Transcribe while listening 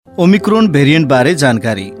Omicron variant बारे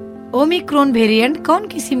जानकारी। Omicron variant कौन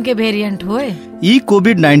किसिम के वेरिएंट होए? यी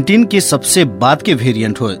कोभिड-19 के सबसे बाद के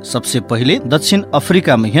वेरिएंट होए। सबसे पहिले दक्षिण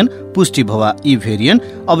अफ्रीका में पुष्टि भवा यी वेरिएंट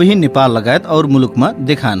अब ही नेपाल लगायत और मुलुक में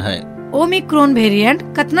देखान है। ओमिक्रोन वेरिएंट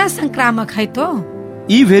कितना संक्रामक है तो?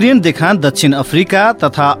 यी वेरिएंट देखान दक्षिण अफ्रीका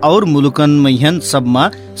तथा और मुलुकन में सब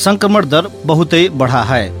में संक्रमण दर बहुत बढ़ा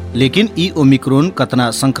है, लेकिन यी ओमिक्रोन कितना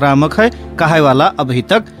संक्रामक है कहे वाला अभी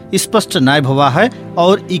तक स्पष्ट नहीं भवा है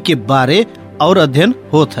और ई के बारे और अध्ययन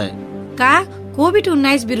होत है। का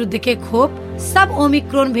कोविड-19 विरुद्ध के खोप सब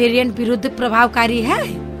ओमिक्रोन वेरिएंट विरुद्ध प्रभावकारी है?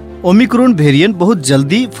 ओमिक्रोन वेरिएंट बहुत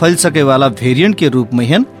जल्दी फैल सके वाला वेरिएंट के रूप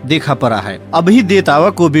में देखा पड़ा है। अभी देतावा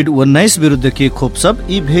कोविड-19 विरुद्ध के खोप सब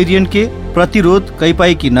ई वेरिएंट के प्रतिरोध कई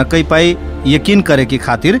पाई कि न कई पाई यकीन करे के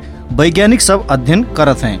खातिर वैज्ञानिक सब अध्ययन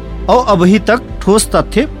करत हैं और अभी तक ठोस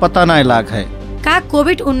तथ्य पता नहीं लाग है। का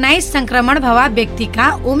कोविड-19 संक्रमण भवा व्यक्ति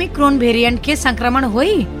का ओमिक्रोन वेरिएंट के संक्रमण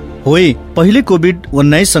होई? पहले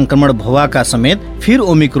कोविड-19 संक्रमण भवा का समेत फिर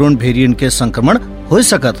ओमिक्रोन वेरिएंट के संक्रमण हो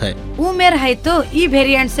सकत है। उमेर है तो ई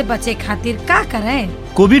वेरिएंट से बचे खातिर का करे?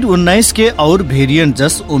 कोविड-19 के और वेरिएंट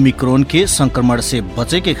जस ओमिक्रोन के संक्रमण से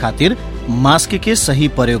बचे के खातिर मास्क के सही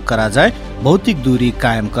प्रयोग करा जाए, भौतिक दूरी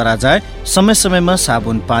कायम करा जाए, समय समय में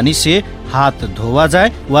साबुन पानी से हाथ धोवा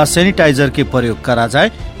जाए व सैनिटाइजर के प्रयोग करा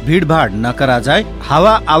जाए, भीड़ भाड़ न करा जाए,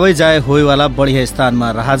 हवा आवे जाए होए वाला बढ़िया स्थान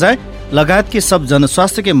में रहा जाए, लगायत के सब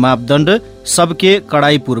जनस्वास्थ्य के मापदंड सबके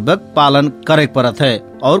कड़ाई पूर्वक पालन करे पड़त है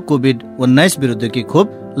और कोविड-19 विरुद्ध की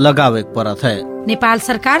खोप लगावे पड़त है। नेपाल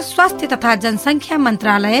सरकार स्वास्थ्य तथा जनसंख्या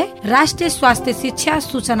मंत्रालय, राष्ट्रीय स्वास्थ्य शिक्षा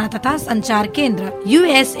सूचना तथा संचार केंद्र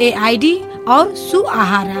USAID और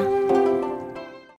सुआहारा